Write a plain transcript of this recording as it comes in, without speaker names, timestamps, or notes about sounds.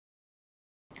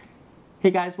Hey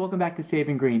guys, welcome back to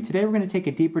Saving Green. Today we're going to take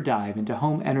a deeper dive into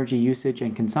home energy usage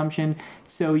and consumption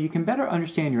so you can better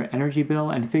understand your energy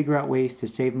bill and figure out ways to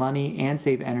save money and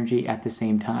save energy at the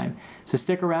same time. So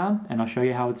stick around and I'll show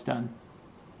you how it's done.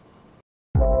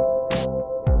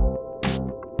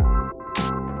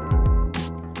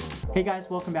 Hey guys,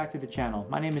 welcome back to the channel.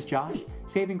 My name is Josh.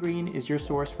 Saving Green is your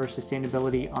source for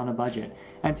sustainability on a budget.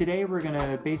 And today we're going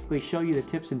to basically show you the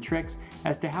tips and tricks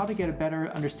as to how to get a better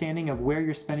understanding of where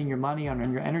you're spending your money on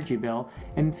your energy bill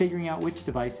and figuring out which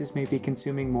devices may be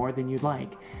consuming more than you'd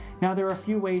like. Now there are a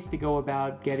few ways to go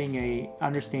about getting an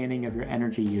understanding of your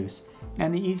energy use.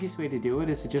 And the easiest way to do it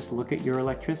is to just look at your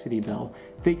electricity bill.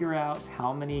 Figure out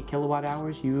how many kilowatt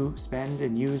hours you spend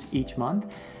and use each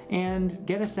month and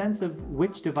get a sense of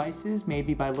which devices,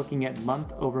 maybe by looking at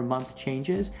month-over-month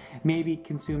changes, may be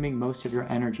consuming most of your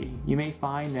energy. You may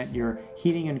find that your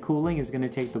heating and cooling is going to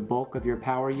take the bulk of your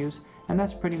power use, and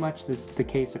that's pretty much the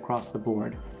case across the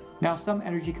board. Now, some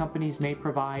energy companies may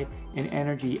provide an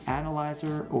energy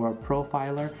analyzer or a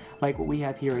profiler like what we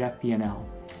have here at FP&L.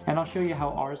 And I'll show you how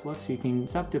ours looks so you can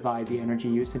subdivide the energy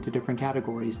use into different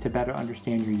categories to better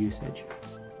understand your usage.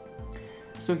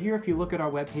 So here, if you look at our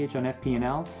webpage on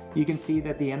FP&L, you can see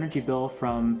that the energy bill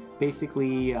from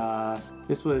basically,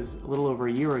 this was a little over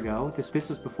a year ago. This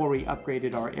was before we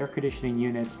upgraded our air conditioning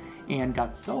units and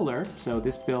got solar, so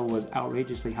this bill was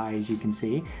outrageously high, as you can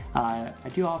see. I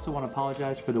do also want to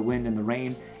apologize for the wind and the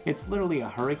rain. It's literally a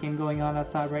hurricane going on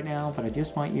outside right now, but I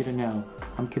just want you to know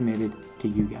I'm committed to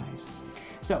you guys.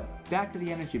 So back to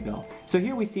the energy bill. So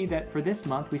here we see that for this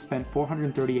month we spent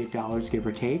 $438, give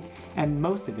or take, and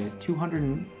most of it,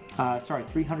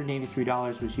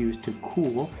 $383 was used to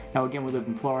cool. Now again, we live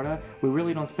in Florida. We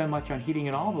really don't spend much on heating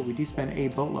at all, but we do spend a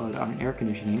boatload on air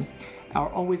conditioning. Our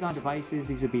always-on devices,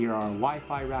 these would be our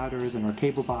Wi-Fi routers and our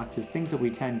cable boxes, things that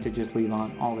we tend to just leave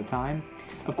on all the time.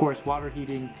 Of course, water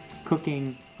heating,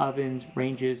 cooking, ovens,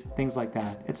 ranges, things like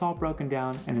that. It's all broken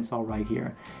down and it's all right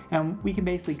here. And we can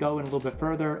basically go in a little bit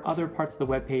further. Other parts of the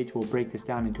webpage will break this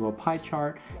down into a pie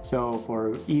chart, so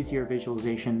for easier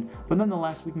visualization, but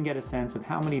nonetheless, we can get a sense of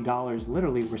how many dollars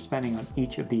literally we're spending on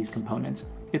each of these components.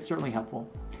 It's certainly helpful.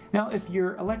 Now, if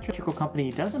your electrical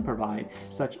company doesn't provide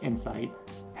such insight,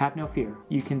 have no fear.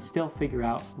 You can still figure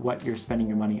out what you're spending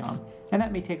your money on, and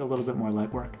that may take a little bit more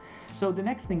legwork. So the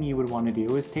next thing you would want to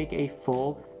do is take a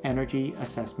full energy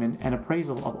assessment and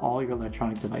appraisal of all your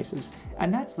electronic devices.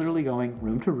 And that's literally going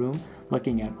room to room,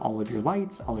 looking at all of your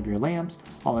lights, all of your lamps,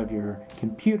 all of your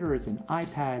computers and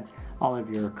iPads, all of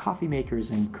your coffee makers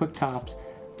and cooktops,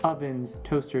 ovens,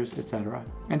 toasters, etc.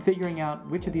 And figuring out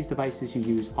which of these devices you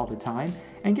use all the time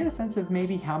and get a sense of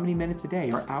maybe how many minutes a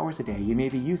day or hours a day you may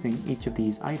be using each of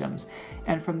these items.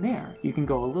 And from there, you can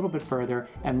go a little bit further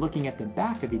and looking at the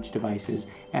back of each devices.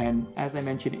 And as I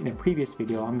mentioned in a previous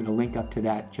video, I'm going to link up to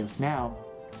that just now.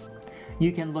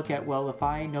 You can look at, well, if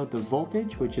I know the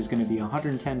voltage, which is going to be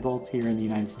 110 volts here in the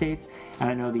United States, and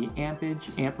I know the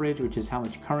amperage, which is how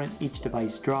much current each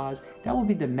device draws, that will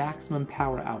be the maximum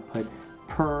power output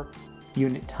per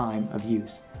unit time of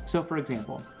use. So for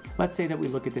example, let's say that we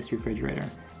look at this refrigerator.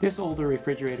 This older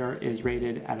refrigerator is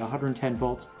rated at 110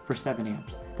 volts for 7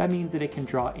 amps. That means that it can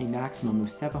draw a maximum of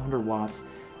 700 watts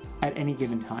at any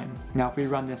given time. Now if we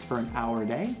run this for an hour a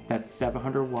day, that's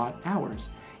 700 watt hours.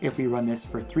 If we run this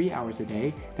for 3 hours a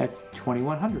day, that's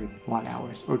 2100 watt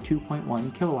hours or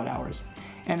 2.1 kilowatt hours.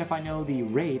 And if I know the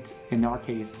rate, in our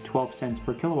case 12 cents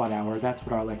per kilowatt hour, that's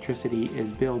what our electricity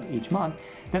is billed each month,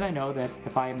 then I know that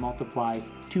if I multiply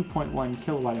 2.1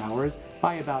 kilowatt hours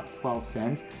by about 12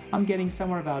 cents, I'm getting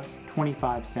somewhere about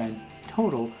 25 cents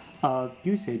total of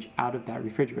usage out of that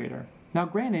refrigerator. Now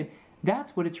granted,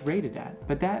 that's what it's rated at,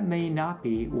 but that may not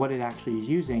be what it actually is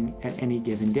using at any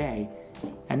given day.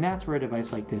 And that's where a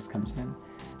device like this comes in.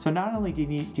 So not only do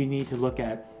you need to look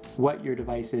at what your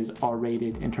devices are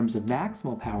rated in terms of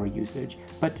maximal power usage,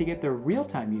 but to get the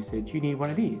real-time usage, you need one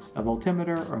of these, a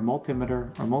voltimeter or multimeter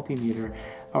or multimeter,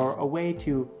 or a way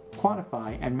to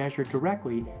quantify and measure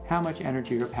directly how much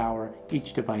energy or power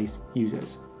each device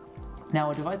uses. Now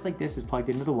a device like this is plugged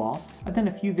into the wall. I've done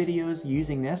a few videos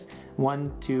using this, one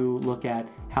to look at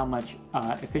how much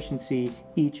efficiency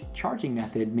each charging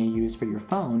method may use for your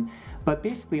phone, but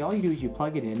basically all you do is you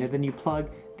plug it in and then you plug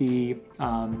the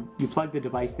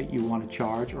device that you want to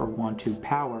charge or want to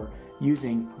power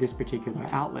using this particular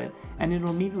outlet, and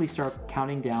it'll immediately start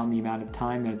counting down the amount of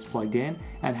time that it's plugged in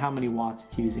and how many watts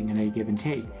it's using in a given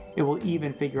take. It will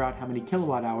even figure out how many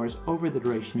kilowatt hours over the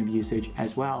duration of usage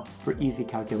as well for easy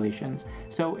calculations.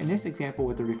 So in this example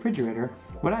with the refrigerator,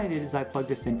 what I did is I plugged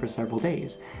this in for several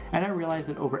days, and I realized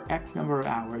that over X number of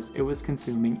hours it was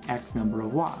consuming X number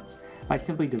of watts. By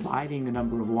simply dividing the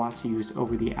number of watts used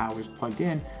over the hours plugged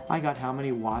in, I got how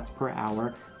many watts per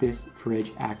hour this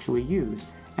fridge actually used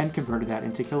and converted that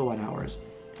into kilowatt hours.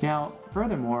 Now,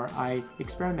 furthermore, I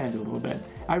experimented a little bit.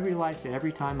 I realized that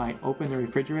every time I opened the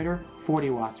refrigerator, 40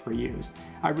 watts were used.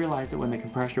 I realized that when the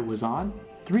compressor was on,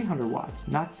 300 watts,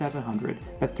 not 700,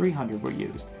 but 300 were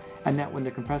used. And that when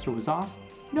the compressor was off,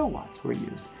 no watts were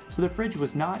used. So the fridge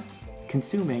was not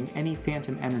consuming any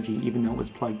phantom energy, even though it was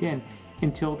plugged in,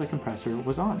 until the compressor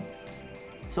was on.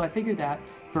 So I figured that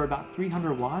for about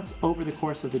 300 watts over the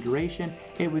course of the duration,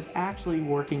 it was actually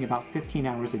working about 15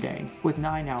 hours a day with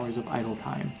 9 hours of idle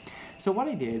time. So what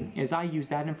I did is I used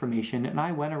that information and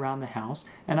I went around the house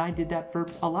and I did that for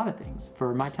a lot of things,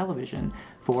 for my television,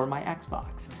 for my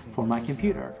Xbox, for my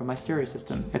computer, for my stereo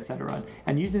system, etc.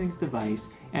 And using this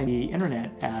device and the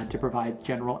internet to provide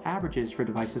general averages for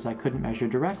devices I couldn't measure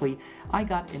directly, I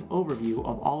got an overview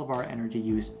of all of our energy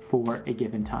use for a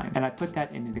given time. And I put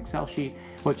that in an Excel sheet,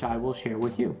 which I will share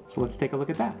with you. So let's take a look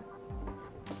at that.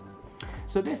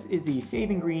 So this is the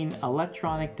Saving Green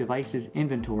Electronic Devices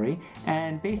Inventory,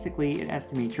 and basically it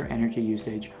estimates your energy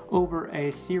usage over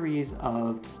a series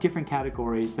of different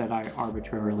categories that I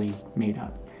arbitrarily made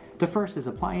up. The first is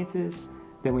appliances,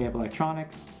 then we have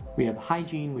electronics, we have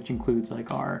hygiene, which includes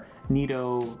like our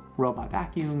Neato robot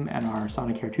vacuum and our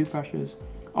Sonicare toothbrushes,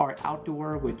 our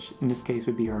outdoor, which in this case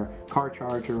would be our car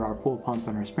charger, our pool pump,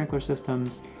 and our sprinkler system,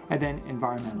 and then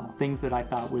environmental, things that I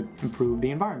thought would improve the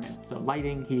environment, so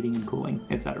lighting, heating, and cooling,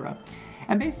 etc.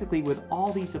 And basically with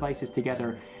all these devices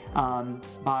together,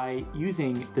 by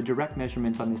using the direct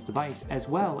measurements on this device as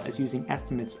well as using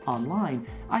estimates online,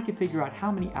 I could figure out how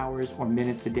many hours or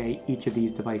minutes a day each of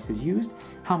these devices used,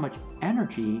 how much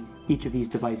energy each of these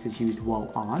devices used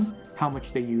while on, how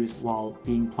much they used while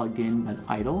being plugged in but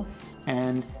idle,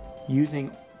 and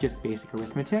using just basic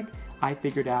arithmetic, I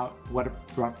figured out what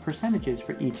rough percentages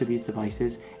for each of these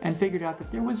devices and figured out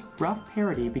that there was rough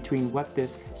parity between what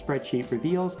this spreadsheet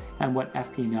reveals and what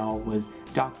FPNL was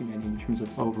documenting in terms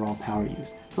of overall power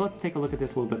use. So let's take a look at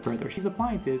this a little bit further. These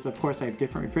appliances, of course, I have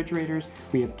different refrigerators.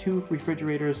 We have 2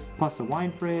 refrigerators plus a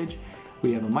wine fridge.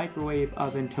 We have a microwave,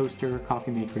 oven, toaster,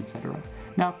 coffee maker, etc.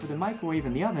 Now for the microwave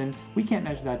and the oven, we can't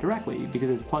measure that directly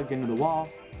because it's plugged into the wall.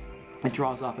 It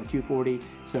draws off a 240,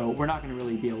 so we're not going to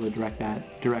really be able to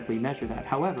directly measure that.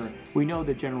 However, we know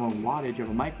the general wattage of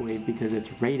a microwave because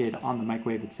it's rated on the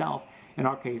microwave itself. In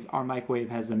our case, our microwave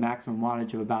has a maximum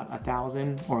wattage of about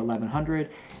 1,000 or 1,100,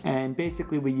 and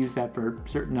basically we use that for a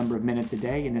certain number of minutes a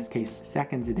day, in this case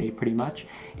seconds a day pretty much,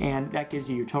 and that gives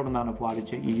you your total amount of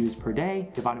wattage that you use per day,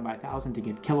 divided by 1,000 to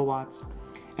get kilowatts,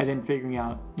 and then figuring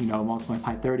out, multiplying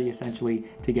by 30 essentially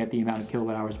to get the amount of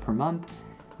kilowatt hours per month,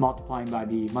 multiplying by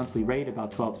the monthly rate,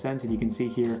 about 12 cents, and you can see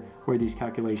here where these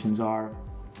calculations are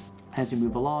as you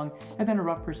move along, and then a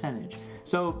rough percentage.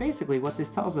 So basically what this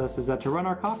tells us is that to run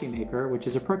our coffee maker, which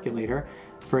is a percolator,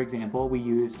 for example, we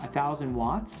use 1,000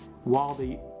 watts while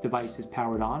the device is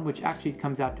powered on, which actually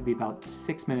comes out to be about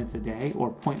 6 minutes a day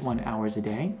or 0.1 hours a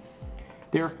day.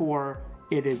 Therefore,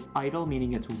 it is idle,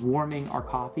 meaning it's warming our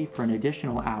coffee for an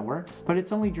additional hour, but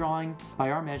it's only drawing,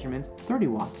 by our measurements, 30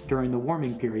 watts during the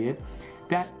warming period.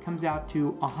 That comes out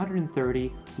to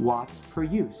 130 watts per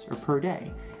use or per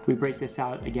day. We break this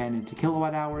out again into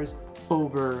kilowatt hours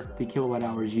over the kilowatt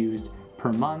hours used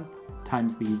per month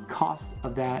times the cost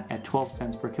of that at 12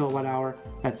 cents per kilowatt hour.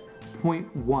 That's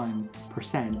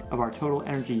 0.1% of our total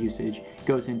energy usage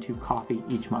goes into coffee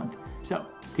each month. So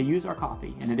to use our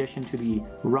coffee, in addition to the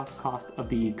rough cost of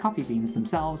the coffee beans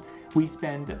themselves, we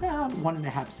spend about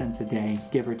 1.5 cents a day,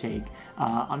 give or take,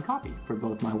 on coffee for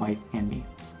both my wife and me.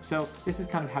 So this is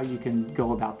kind of how you can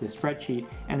go about this spreadsheet,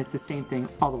 and it's the same thing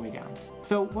all the way down.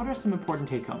 So what are some important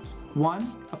take-homes?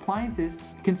 One, appliances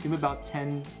consume about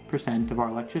 10% of our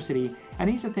electricity, and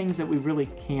these are things that we really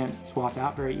can't swap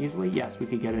out very easily. Yes, we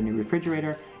could get a new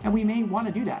refrigerator, and we may want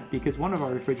to do that because one of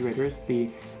our refrigerators, the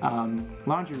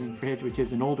laundry room fridge, which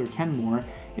is an older Kenmore,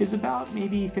 is about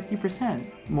maybe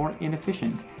 50% more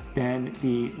inefficient than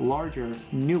the larger,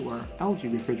 newer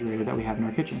LG refrigerator that we have in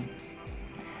our kitchen.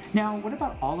 Now, what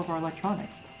about all of our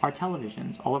electronics? Our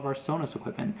televisions, all of our Sonos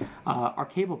equipment, our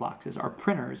cable boxes, our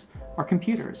printers, our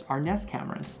computers, our Nest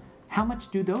cameras. How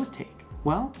much do those take?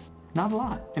 Well, not a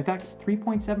lot. In fact,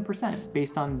 3.7%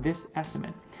 based on this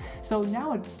estimate. So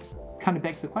now it kind of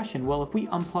begs the question, well, if we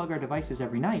unplug our devices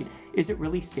every night, is it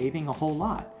really saving a whole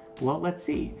lot? Well, let's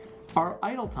see. Our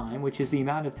idle time, which is the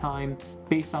amount of time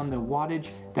based on the wattage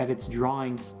that it's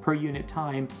drawing per unit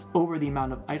time over the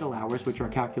amount of idle hours, which are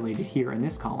calculated here in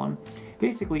this column.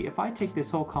 Basically, if I take this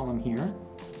whole column here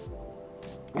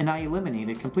and I eliminate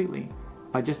it completely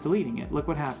by just deleting it, look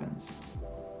what happens.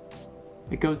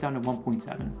 it goes down to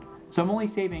 1.7. So I'm only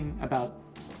saving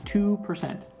about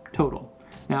 2% total.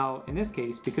 Now, in this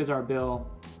case, because our bill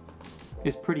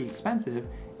is pretty expensive,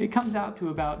 it comes out to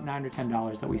about $9 or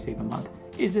 $10 that we save a month.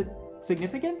 Is it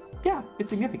significant? Yeah, it's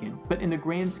significant. But in the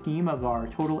grand scheme of our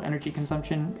total energy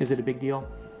consumption, is it a big deal?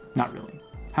 Not really.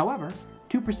 However,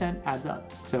 2% adds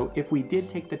up. So if we did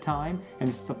take the time, and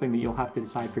this is something that you'll have to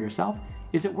decide for yourself,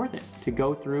 is it worth it to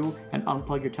go through and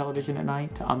unplug your television at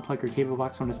night, to unplug your cable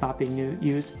box when it's not being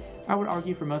used? I would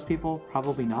argue for most people,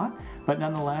 probably not. But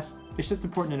nonetheless, it's just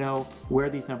important to know where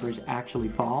these numbers actually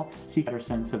fall so you get a better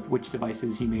sense of which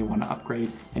devices you may want to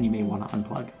upgrade and you may want to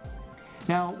unplug.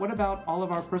 Now, what about all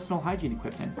of our personal hygiene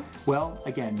equipment? Well,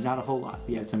 again, not a whole lot.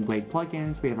 We have some Glade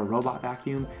plugins, we have a robot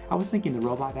vacuum. I was thinking the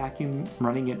robot vacuum,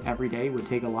 running it every day would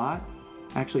take a lot.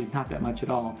 Actually, not that much at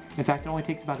all. In fact, it only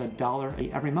takes about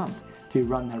 $1 every month to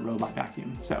run that robot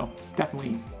vacuum. So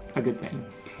definitely a good thing.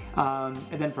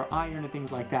 And then for iron and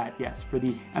things like that, yes, for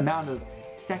the amount of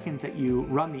seconds that you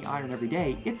run the iron every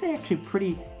day, it's actually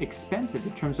pretty expensive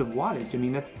in terms of wattage. I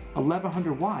mean, that's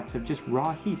 1100 watts of just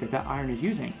raw heat that iron is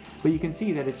using. But you can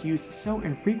see that it's used so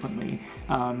infrequently,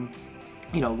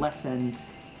 less than,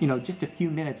 just a few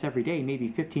minutes every day, maybe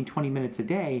 15, 20 minutes a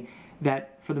day,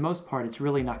 that for the most part, it's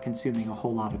really not consuming a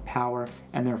whole lot of power,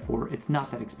 and therefore it's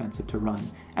not that expensive to run.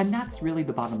 And that's really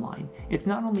the bottom line. It's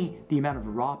not only the amount of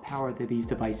raw power that these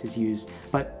devices use,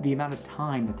 but the amount of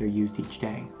time that they're used each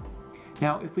day.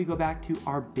 Now, if we go back to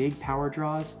our big power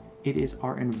draws, it is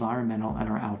our environmental and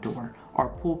our outdoor. Our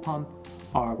pool pump,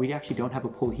 we actually don't have a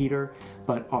pool heater,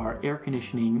 but our air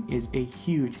conditioning is a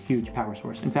huge, huge power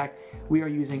source. In fact, we are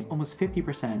using almost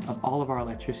 50% of all of our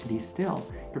electricity still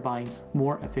for buying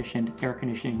more efficient air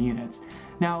conditioning units.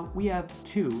 Now, we have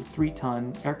 2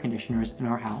 3-ton air conditioners in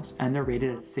our house, and they're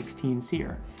rated at 16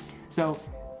 SEER. So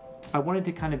I wanted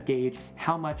to kind of gauge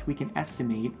how much we can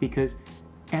estimate, because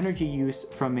energy use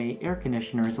from an air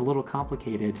conditioner is a little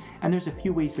complicated, and there's a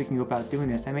few ways we can go about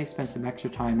doing this. I may spend some extra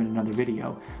time in another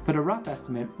video, but a rough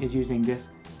estimate is using this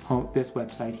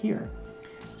website here.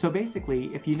 So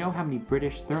basically, if you know how many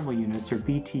British thermal units, or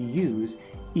BTUs,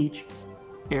 each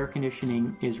air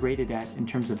conditioning is rated at in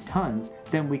terms of tons,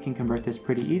 then we can convert this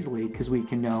pretty easily, because we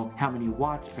can know how many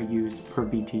watts are used per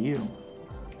BTU.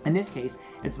 In this case,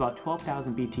 it's about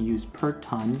 12,000 BTUs per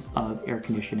ton of air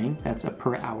conditioning. That's a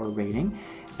per hour rating.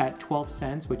 At 12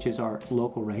 cents, which is our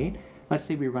local rate, let's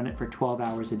say we run it for 12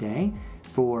 hours a day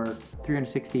for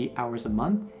 360 hours a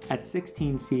month. At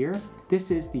 16 SEER,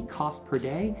 this is the cost per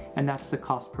day, and that's the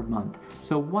cost per month.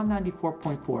 So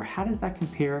 194.4, how does that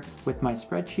compare with my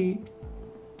spreadsheet?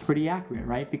 Pretty accurate,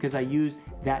 right? Because I use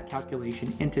that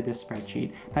calculation into this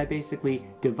spreadsheet by basically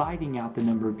dividing out the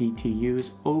number of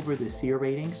BTUs over the SEER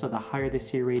rating. So the higher the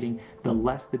SEER rating, the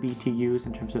less the BTUs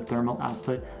in terms of thermal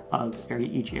output of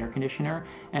each air conditioner.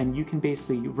 And you can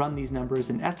basically run these numbers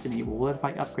and estimate, well, what if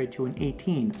I upgrade to an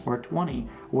 18 or a 20?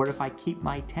 Or what if I keep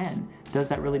my 10? Does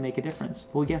that really make a difference?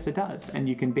 Well, yes, it does. And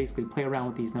you can basically play around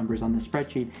with these numbers on the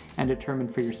spreadsheet and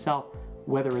determine for yourself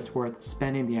whether it's worth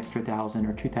spending the extra $1,000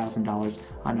 or $2,000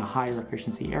 on a higher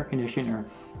efficiency air conditioner,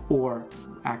 or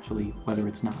actually whether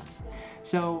it's not.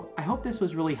 So I hope this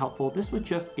was really helpful. This was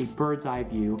just a bird's eye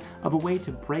view of a way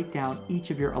to break down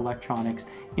each of your electronics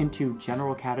into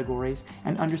general categories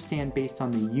and understand, based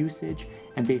on the usage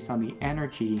and based on the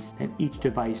energy that each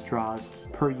device draws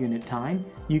per unit time,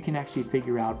 you can actually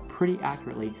figure out pretty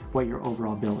accurately what your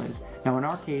overall bill is. Now, in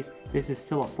our case, this is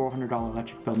still a $400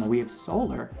 electric bill. Now, we have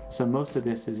solar, so most of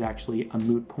this is actually a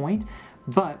moot point,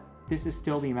 but this is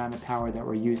still the amount of power that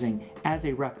we're using as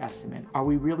a rough estimate. Are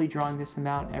we really drawing this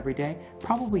amount every day?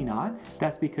 Probably not.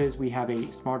 That's because we have a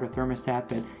smarter thermostat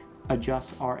that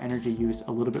adjusts our energy use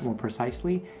a little bit more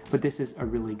precisely, but this is a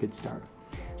really good start.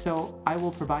 So I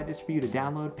will provide this for you to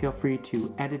download. Feel free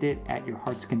to edit it at your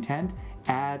heart's content,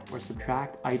 add or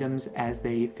subtract items as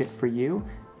they fit for you,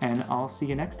 and I'll see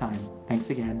you next time. Thanks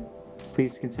again.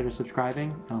 Please consider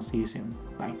subscribing, and I'll see you soon.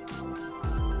 Bye.